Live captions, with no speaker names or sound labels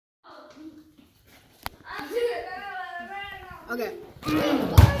Okay.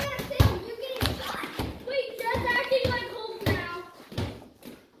 Wait, just acting like Hulk now.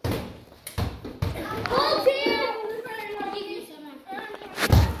 Hulk's here!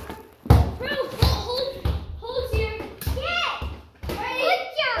 Bro, Hulk's here. Yeah! Good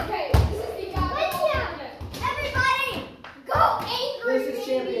job! Okay, this is the job. Good job! Everybody, go angry! This is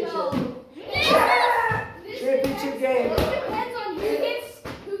championship. This Championship game. depends on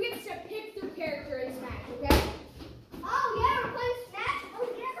who gets to pick their character in Smash, okay? Oh, yeah, we're playing Smash? Oh,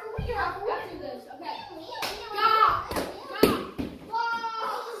 yeah, we are. After this, okay.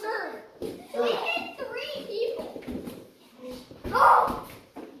 Serve. We hit 3 people. Oh!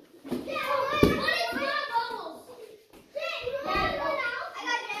 Yeah, what is that bubbles? I got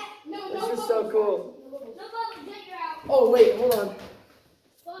that. No This is so cool. No bubbles, get you out. Oh, wait, hold on.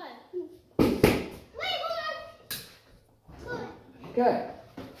 What? Wait, hold on. Okay.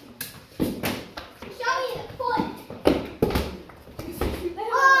 Show me the foot.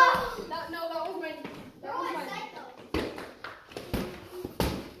 Oh! No, that was mine. That was mine.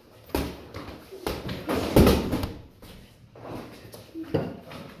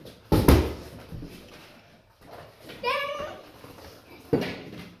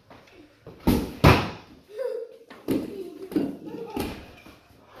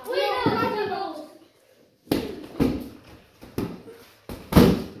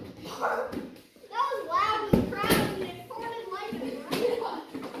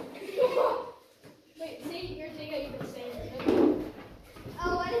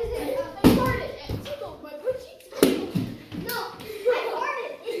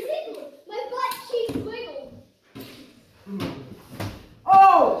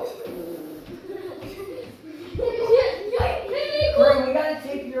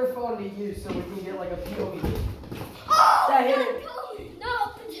 To use so we can get like a POV. Oh! That hit it. No!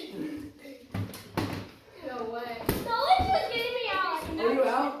 No way. No, it's just getting me out. Are you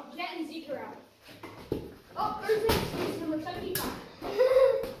out? Jet and Zeke are out. Oh, first is number 75.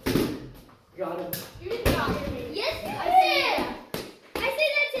 Got him. You did not hear me. Yes, I did. I say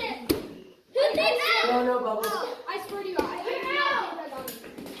that's it. Who thinks that? No, Bubbles. Oh, I swear to you, I did not hear that on me.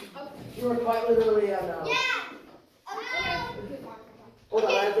 You were quite literally out now. Yeah. Hold on,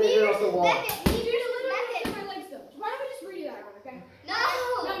 I have to get off the wall. Why don't we just redo that one, okay? No!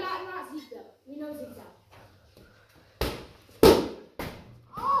 No, not Zeke though. We know Zeke's out.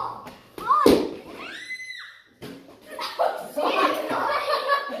 Oh!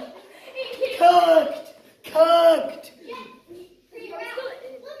 Cooked! Yeah.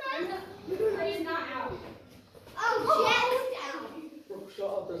 He's not out. Oh, Jet's out. Show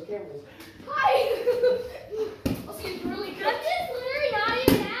off those cameras. Hi! I'll see it's really good. I'm just literally not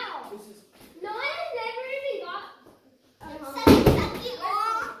even out. No one has never even got. Okay.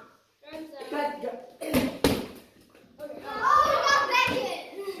 Oh, we got Beckett.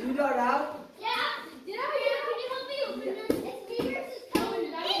 You got out? Yeah. Did I? Can you help me open this? It's me versus Cohen.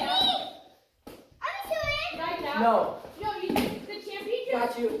 Did I get out? I'm still in. Did I get out? No. No, the championship.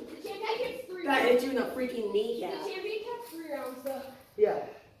 Got you. The championship's 3 That rounds. hit you in the freaking kneecap. The championship's 3 rounds, though. Yeah.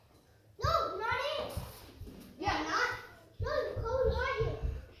 No, not it. Yeah, not. No, Cohen got you.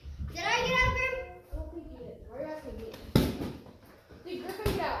 Did I get out, Grim? I don't think you did. Why are you asking me? Did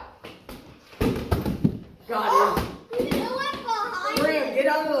Griffin get out? Got him. You know what? Behind Graham, get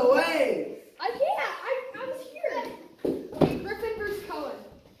out of the way. I can't. I was here. Okay, Griffin versus Cohen.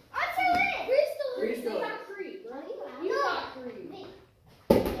 I'm still in it. Three's still in. They got 3. You got 3.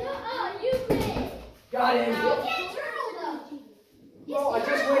 You did. Got him. You can't turtle though. No, I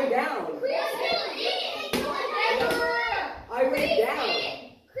just went down. Cree's still in. I went down.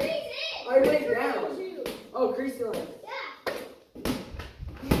 Cree's in. I went down. Oh, Cree's still in. Yeah.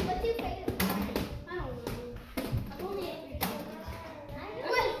 What's your favorite part? I don't know. I've only ever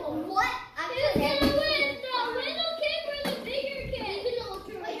done what? I'm who's gonna win? The little kid or the bigger kid? Even though it's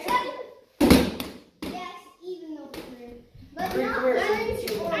true. Yes, even though it's true. But Drink not beer.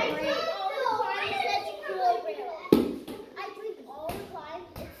 I drink all the time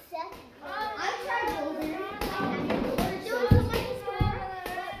except I'm trying to over here.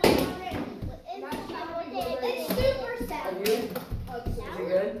 It's super sad. Are you? Is it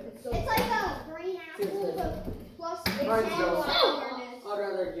good? It's like a green apple plus Mine's it's gross. awareness. I'd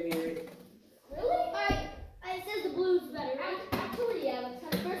rather give you. Really? It says the blue's better. Actually, yeah. That's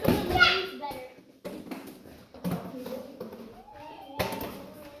kind of first one. The blue's better.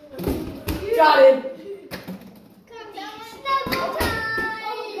 Got him. Snuggle time.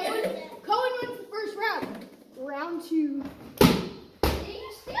 Cohen wins the first round. Round 2. I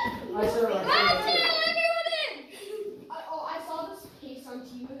saw it. Round 2. Everyone in. I saw this case on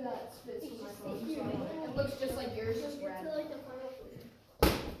TV. that spits from my phone. So it looks just like yours, just red.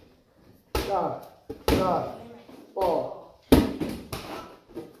 Stop. Ball.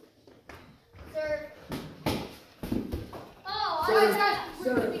 Sir. Oh, Sir.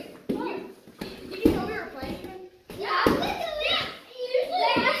 Sir. Did you know we were playing again? Yeah, literally.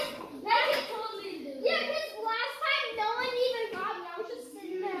 That's told me to do. Yeah, because last time no one even got me. I was just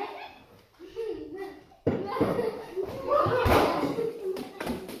sitting there.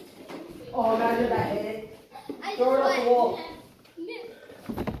 Oh, imagine that hit. I Throw it just off the wall. went.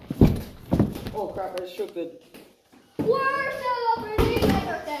 Oh crap, I just shook the. We're celebrating my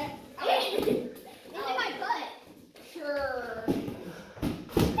birthday. Into my butt. Sure.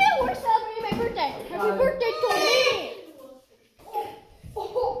 Hey, we're celebrating my birthday. Happy birthday to me.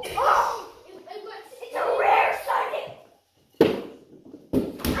 It's a rare Sunday.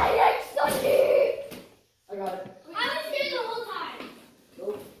 I like Sunday. I got it. I was here the whole time.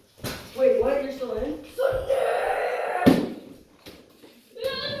 Oh. Wait, what? You're still in?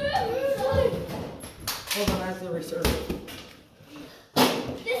 Hold on, I have to reserve it.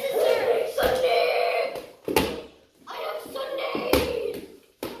 This is Sunday. I have Sunday.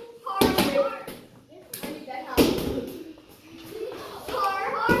 Hard. I need that house.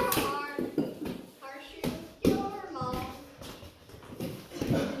 Hard. Shoot your mom.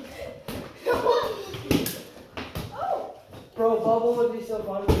 Oh. Bro, bubble would be so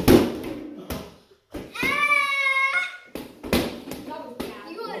fun.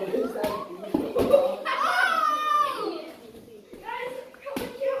 You want What to is that?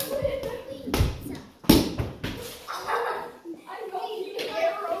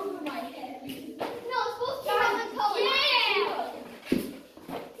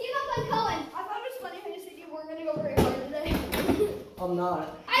 I'm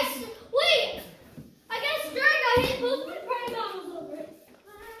not. Wait! I got a string. I hit both my prime bottles over it.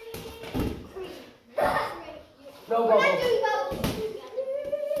 No We're not bubble. doing bubbles.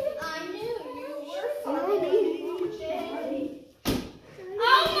 I knew you were funny.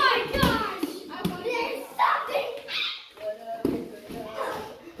 Oh my gosh! There's something.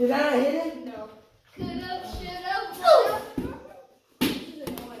 Did that not hit it? No. Could've, should've,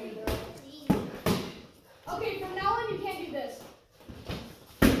 Okay, from now on you can't do this.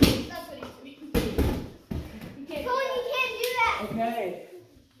 That's what he's doing. You can't do Cohen, you that. can't do that. Okay.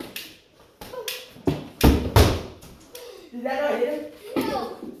 Did that not hit it? No.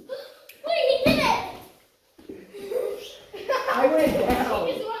 Wait, he did it. I went He down.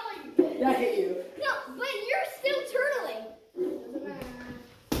 just went like this. That hit you. No, but you're still turtling. Doesn't matter.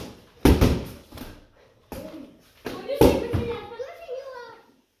 What is he looking at?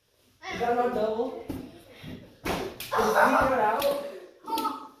 Is that not double? Did you throw it out?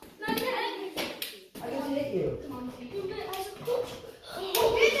 Oh, not yet. I just hit you. Come on, Steve. You just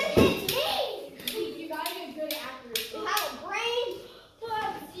hit me. Steve, you gotta get good at accuracy. You have a brain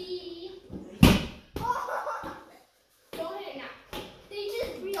fuzzy. Don't hit it now. They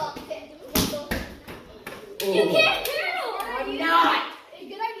just blocked it. Oh. You can't turtle. I'm not. A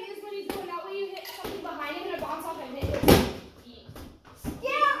good idea is when he's going that way, you hit something behind him and it bounce off and hit him.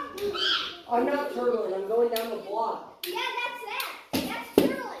 Yeah. I'm not turtling. I'm going down the block. Yeah, that's that. That's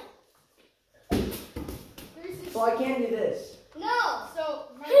turtling. So I can't do this. No. So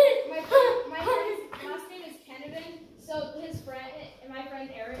my friend's last name is Kennedy. So his friend and my friend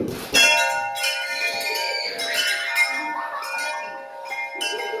Eric.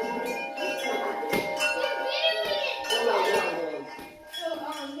 So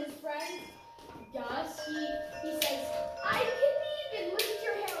his friend Gus, he says, I can't even look at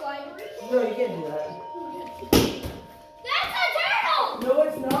your hair library. No, you can't do that. That's a turtle. No,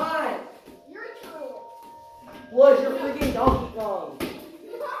 it's not. You're a turtle. Was you're freaking Donkey Kong.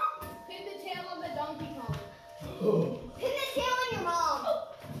 Pin the tail of the Donkey Kong. Pin the tail on your mom.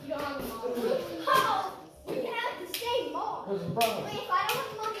 You don't have a mom. Oh, you have to say mom. What's the problem? Wait, if I don't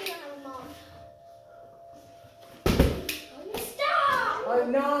have a mom, you don't have a mom. Stop!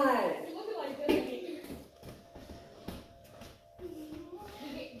 I'm not. You're looking like this.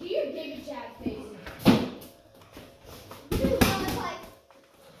 Do your David Chad face. I was like,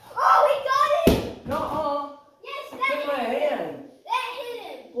 oh, we got it! Nuh-uh. Yes, Hit that my hit him. hand. That hit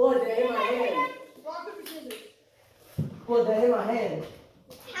him. Blood that hit Didn't my that hit hand. him? Rock, paper, scissors. Blood that hit my hand.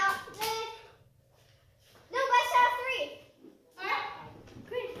 How? No, let's have three. Alright.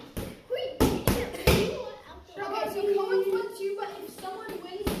 Quick. Okay, so Cohen's won two, but if someone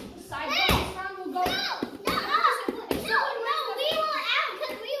wins the side Hey! this round, we'll go. No, we will out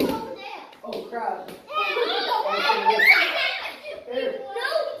because we were over there. Oh crap. No,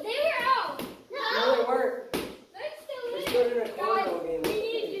 they were out. No, they weren't. Let's Let's go to the cornhole game. We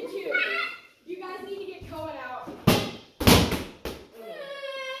need to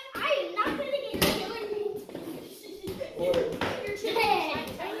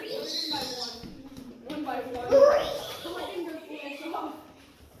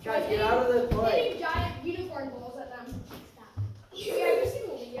Guys, get out of the play. Hitting giant unicorn balls at them. Stop. Yeah, have you seen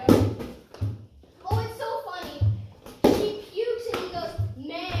the video? Oh, it's so funny. He pukes and he goes,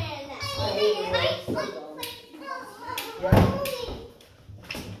 man, that's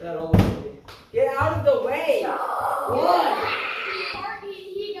That all over me. Get out of the way! What?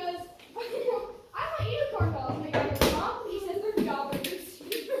 He goes, I want unicorn balls. And the guy goes, Mom? He says they're gobblers.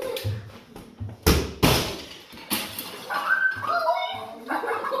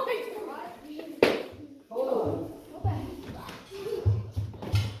 Hold on.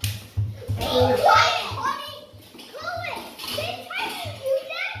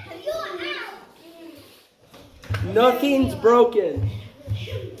 Nothing's broken.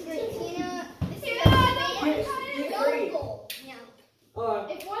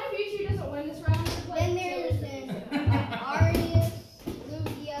 If one of you two doesn't win this round, we're playing. Then there's Arius,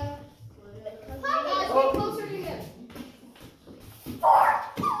 Lugia. Guys, get closer to him.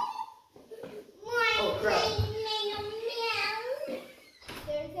 Oh, crap.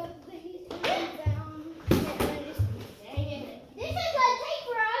 There's a place down. This is a tape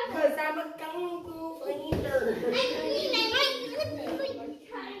run. Because I'm a kung fu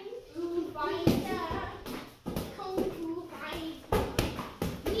fighter.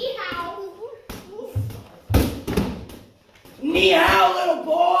 Ni hao, little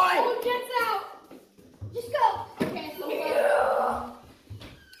boy! Who gets out? Just go. Okay, so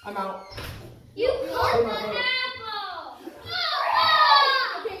I'm out. You caught the apple.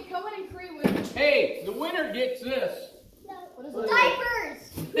 okay, Cohen and Cree win. Hey, the winner gets this. What is Diapers.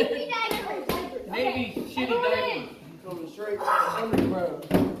 Baby diapers. Navy shitty diapers. Coming straight from the underground.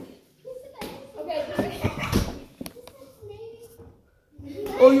 Okay.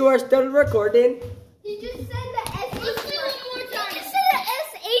 Oh, you are still recording? You just said the SH word. You just said the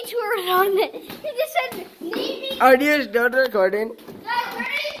SH word on it. You just said Navy. Are you still recording? Guys,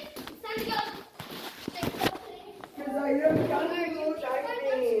 ready? It's time to go. Because I am coming to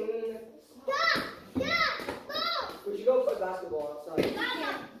diving. Stop. Stop. Go. We should go play basketball outside.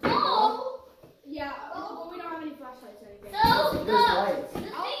 Go. Yeah, but we don't have any flashlights or anything. Go. There's lights.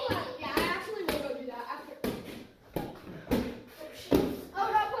 Yeah, I actually may go do that after. I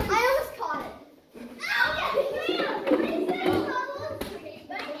almost caught it.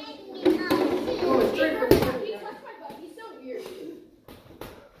 Oh, straight from the He touched my butt. He's so weird.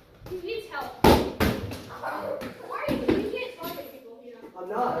 He needs help. Why are you? You can't target people, you know. I'm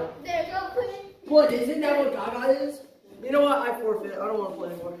not. There, go put it. What, isn't that what Gaga is? You know what? I forfeit. I don't want to play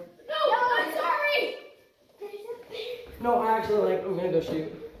anymore. No, I'm sorry. No, I actually like, I'm going to go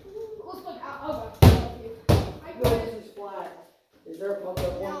shoot. Let's look out. Oh, No, this is flat. Is there a pump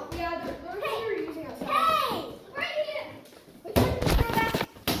up one? yeah, they're using outside. Hey!